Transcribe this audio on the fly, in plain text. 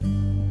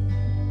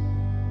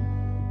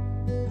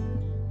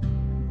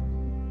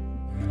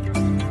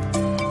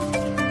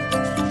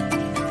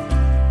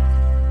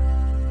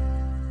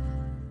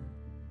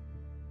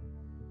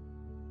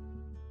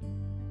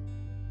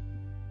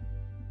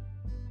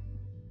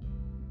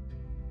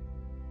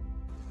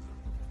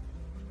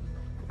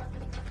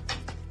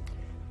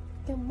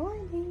Good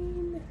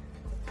morning.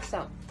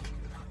 So,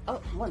 oh,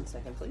 1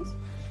 second, please.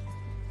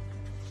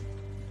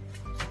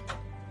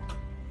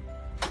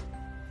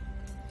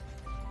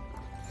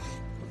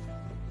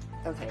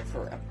 Okay,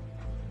 for real.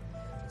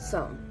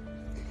 So,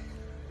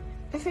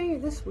 I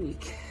figured this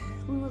week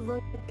we would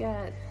look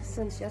at,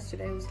 since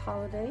yesterday was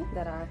holiday,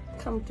 that I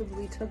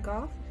comfortably took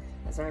off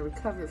as I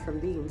recovered from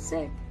being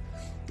sick,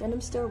 and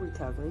I'm still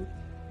recovering.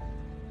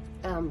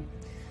 I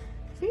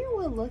figured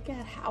we'll look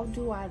at how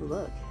do I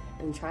look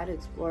and try to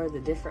explore the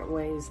different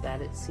ways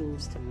that it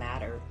seems to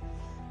matter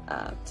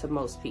to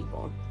most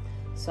people.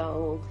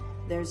 So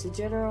there's a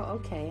general,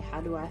 okay, how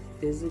do I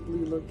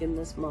physically look in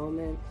this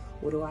moment?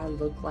 What do I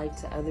look like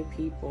to other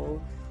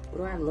people? What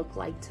do I look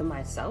like to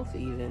myself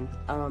even?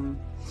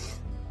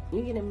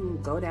 You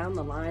can go down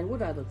the line. What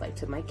do I look like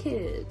to my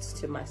kids,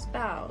 to my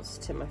spouse,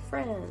 to my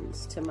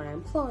friends, to my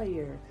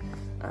employer,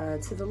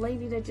 to the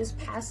lady that just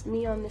passed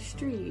me on the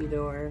street,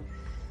 or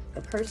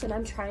the person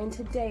I'm trying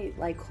to date,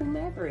 like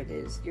whomever it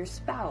is, your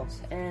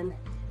spouse. And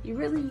you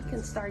really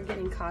can start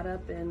getting caught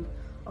up in,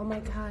 oh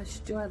my gosh,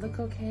 do I look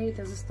okay?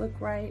 Does this look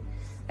right?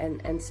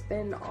 And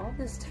spend all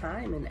this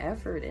time and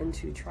effort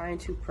into trying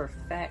to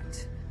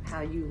perfect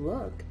how you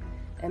look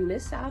and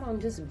miss out on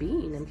just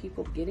being and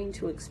people getting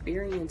to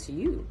experience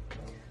you.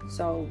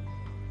 So,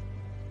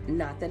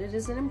 not that it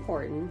isn't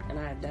important, and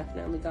I've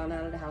definitely gone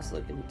out of the house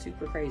looking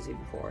super crazy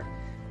before,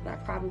 and I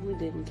probably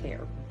didn't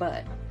care,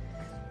 but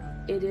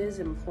it is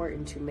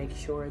important to make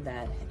sure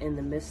that in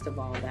the midst of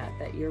all that,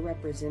 that you're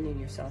representing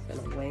yourself in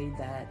a way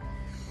that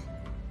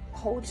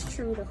holds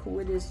true to who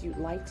it is you'd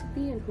like to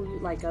be and who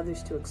you'd like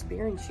others to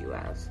experience you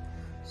as.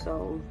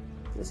 So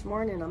this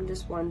morning, I'm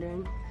just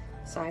wondering,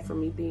 aside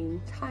from me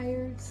being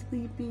tired,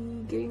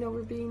 sleepy, getting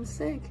over being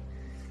sick,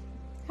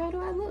 how do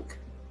I look?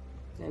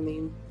 I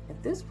mean,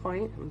 at this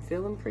point, I'm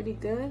feeling pretty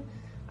good.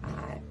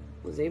 I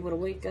was able to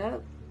wake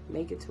up,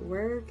 make it to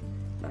work.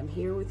 I'm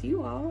here with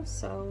you all,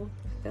 so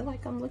I feel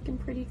like I'm looking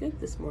pretty good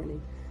this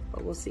morning,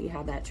 but we'll see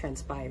how that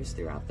transpires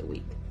throughout the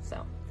week.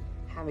 So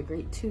have a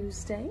great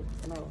Tuesday,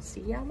 and I will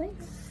see y'all later.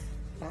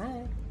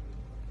 Bye.